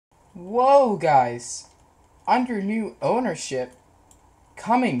Whoa, guys! Under new ownership,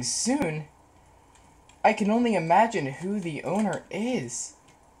 coming soon, I can only imagine who the owner is.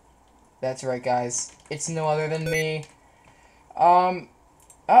 That's right, guys. It's no other than me. Oh,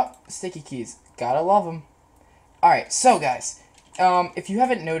 sticky keys. Gotta love them. Alright, so guys, if you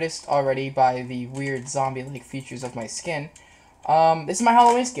haven't noticed already by the weird zombie-like features of my skin, this is my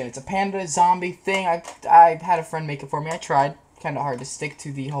Halloween skin. It's a panda zombie thing. I had a friend make it for me. I tried. Kind of hard to stick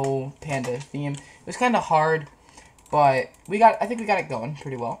to the whole panda theme. It was kind of hard, but I think we got it going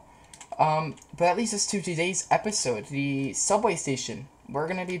pretty well. But that leads us to today's episode, the subway station. We're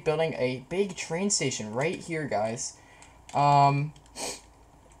gonna be building a big train station right here, guys. I'm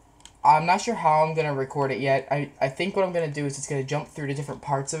not sure how I'm gonna record it yet. I think what I'm gonna do is it's gonna jump through to different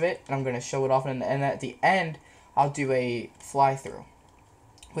parts of it, and I'm gonna show it off, and at the end, I'll do a fly-through,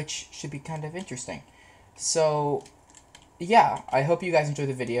 which should be kind of interesting. So, yeah, I hope you guys enjoyed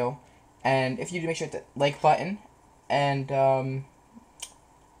the video, and if you do, make sure to hit the like button, and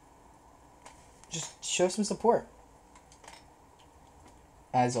just show some support.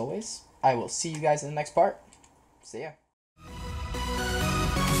 As always, I will see you guys in the next part. See ya.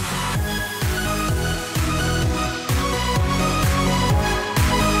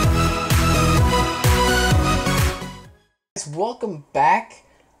 Welcome back.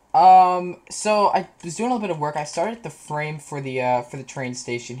 So I was doing a little bit of work. I started the frame for the train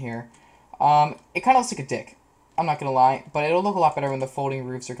station here. It kind of looks like a dick. I'm not gonna lie, but it'll look a lot better when the folding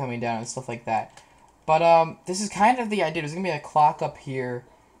roofs are coming down and stuff like that. But this is kind of the idea. There's gonna be a clock up here.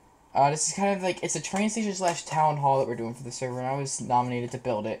 This is kind of like, it's a train station slash town hall that we're doing for the server, and I was nominated to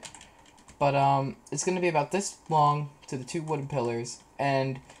build it. But it's gonna be about this long to the two wooden pillars,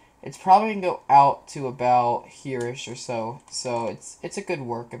 and it's probably going to go out to about here-ish or so. So it's a good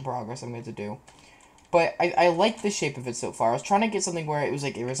work in progress I'm going to do. But I like the shape of it so far. I was trying to get something where it was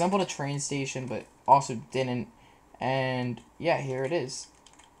like, it resembled a train station, but also didn't. And yeah, here it is.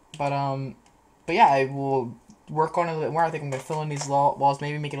 But yeah, I will work on it a little bit more. I think I'm going to fill in these walls,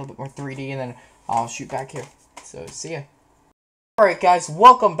 maybe make it a little bit more 3D, and then I'll shoot back here. So, see ya. Alright guys,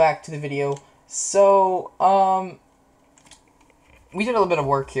 welcome back to the video. So, we did a little bit of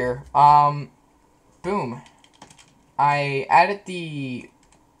work here. Boom. I added the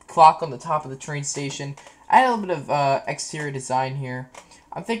clock on the top of the train station. I added a little bit of exterior design here.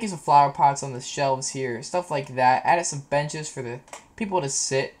 I'm thinking some flower pots on the shelves here, stuff like that. Added some benches for the people to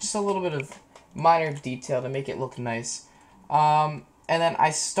sit. Just a little bit of minor detail to make it look nice. And then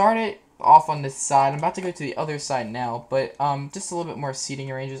I started off on this side. I'm about to go to the other side now, but just a little bit more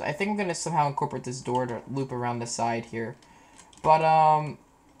seating arrangements. I think I'm going to somehow incorporate this door to loop around the side here. But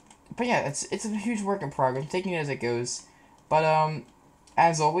yeah, it's a huge work in progress. I'm taking it as it goes. But,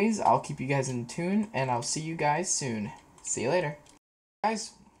 as always, I'll keep you guys in tune, and I'll see you guys soon. See you later.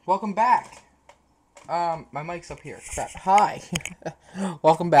 Guys, welcome back. My mic's up here. Crap. Hi.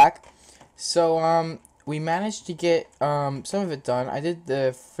 Welcome back. So, we managed to get, some of it done. I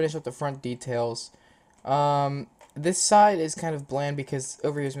did finish up the front details. This side is kind of bland because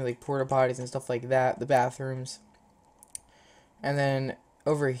over here is really like porta potties and stuff like that, the bathrooms. And then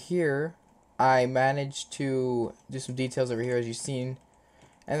over here, I managed to do some details over here, as you've seen.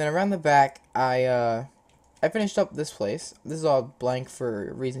 And then around the back, I finished up this place. This is all blank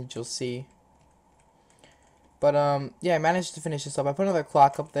for reasons you'll see. But yeah, I managed to finish this up. I put another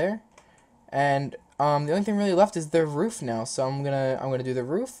clock up there, and the only thing really left is the roof now. So I'm gonna do the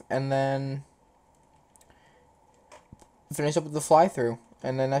roof, and then finish up with the fly-through,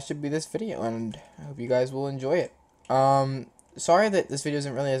 and then that should be this video. And I hope you guys will enjoy it. Sorry that this video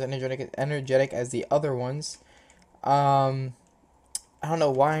isn't really as energetic as the other ones. I don't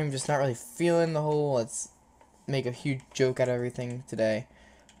know why, I'm just not really feeling the whole let's make a huge joke out of everything today.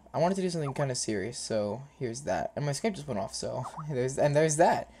 I wanted to do something kind of serious, so here's that. And my Skype just went off, so there's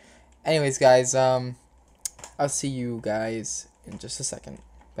that. Anyways, guys, I'll see you guys in just a second.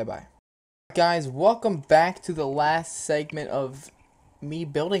 Bye-bye. Guys, welcome back to the last segment of me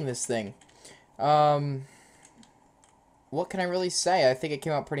building this thing. What can I really say? I think it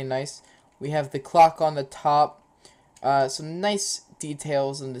came out pretty nice. We have the clock on the top. Some nice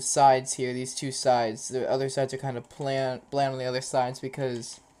details on the sides here. These two sides. The other sides are kind of bland on the other sides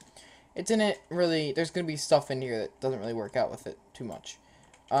because it didn't really... There's going to be stuff in here that doesn't really work out with it too much.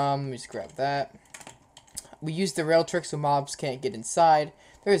 Let me just grab that. We used the rail trick so mobs can't get inside.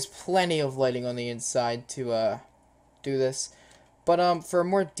 There is plenty of lighting on the inside to do this. But for a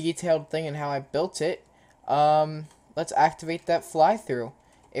more detailed thing and how I built it, let's activate that fly-through.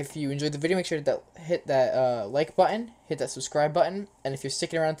 If you enjoyed the video, make sure to hit that like button, hit that subscribe button, and if you're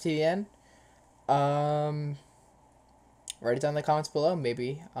sticking around to the end, write it down in the comments below.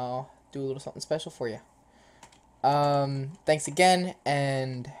 Maybe I'll do a little something special for you. Thanks again,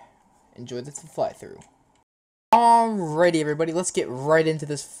 and enjoy this fly through. Alrighty, everybody, let's get right into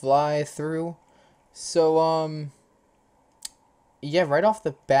this fly through. So, yeah, right off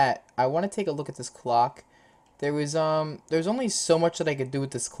the bat, I want to take a look at this clock. There's only so much that I could do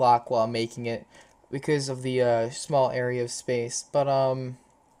with this clock while making it because of the small area of space. But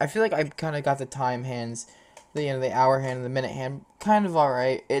I feel like I kind of got the time hands, the hour hand and the minute hand kind of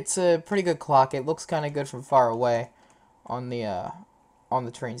alright. It's a pretty good clock. It looks kind of good from far away on the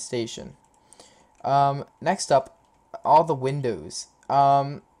train station. Next up, all the windows.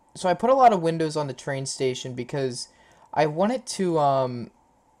 So I put a lot of windows on the train station because I want it to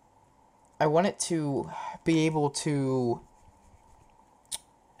be able to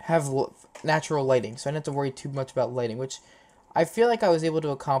have natural lighting, so I didn't have to worry too much about lighting, which I feel like I was able to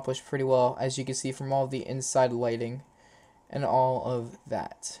accomplish pretty well, as you can see from all the inside lighting and all of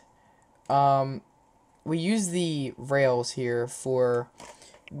that. We use the rails here for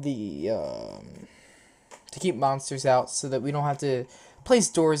the to keep monsters out, so that we don't have to place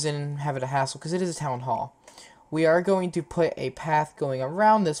doors in and have it a hassle, because it is a town hall. We are going to put a path going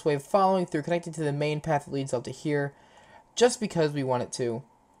around this way, following through, connected to the main path that leads up to here, just because we want it to.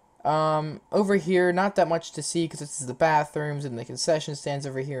 Over here, not that much to see, because this is the bathrooms and the concession stands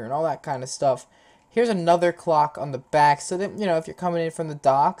over here and all that kind of stuff. Here's another clock on the back, so that, you know, if you're coming in from the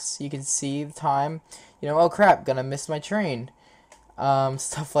docks, you can see the time. You know, oh crap, gonna miss my train.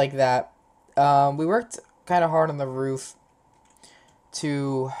 Stuff like that. We worked kind of hard on the roof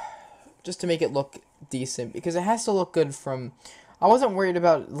just to make it look decent, because it has to look good from... I wasn't worried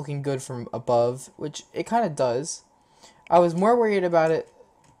about it looking good from above, which it kind of does. I was more worried about it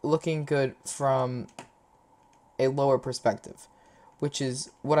looking good from a lower perspective, which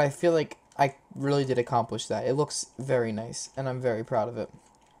is what I feel like I really did accomplish that. It looks very nice, and I'm very proud of it.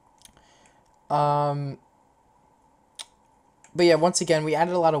 But yeah, once again, we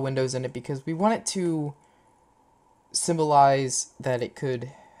added a lot of windows in it because we want it to symbolize that it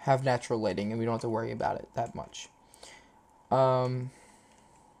could have natural lighting and we don't have to worry about it that much. I'm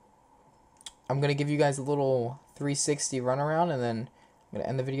going to give you guys a little 360 run around, and then I'm going to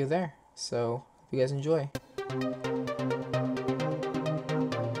end the video there. So, hope you guys enjoy.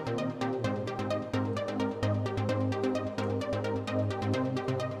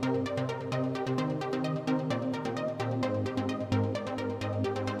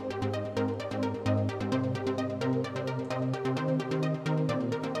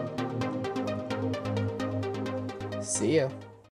 See ya.